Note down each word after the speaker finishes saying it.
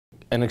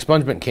An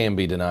expungement can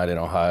be denied in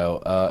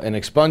Ohio. An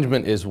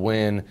expungement is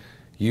when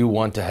you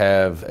want to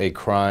have a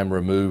crime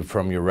removed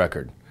from your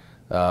record.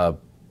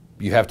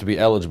 You have to be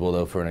eligible,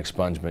 though, for an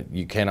expungement.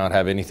 You cannot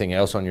have anything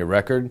else on your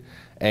record,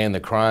 and the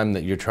crime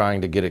that you're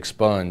trying to get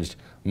expunged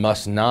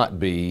must not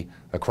be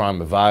a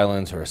crime of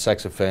violence or a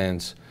sex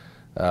offense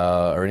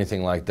or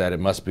anything like that. It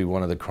must be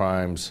one of the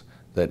crimes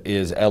that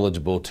is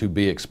eligible to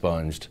be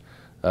expunged,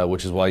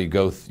 which is why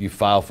you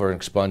file for an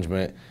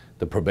expungement.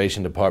 The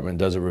probation department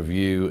does a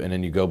review, and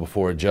then you go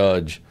before a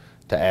judge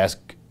to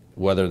ask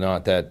whether or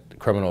not that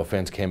criminal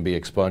offense can be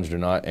expunged or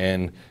not.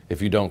 And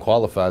if you don't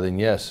qualify, then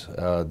yes,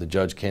 the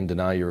judge can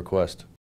deny your request.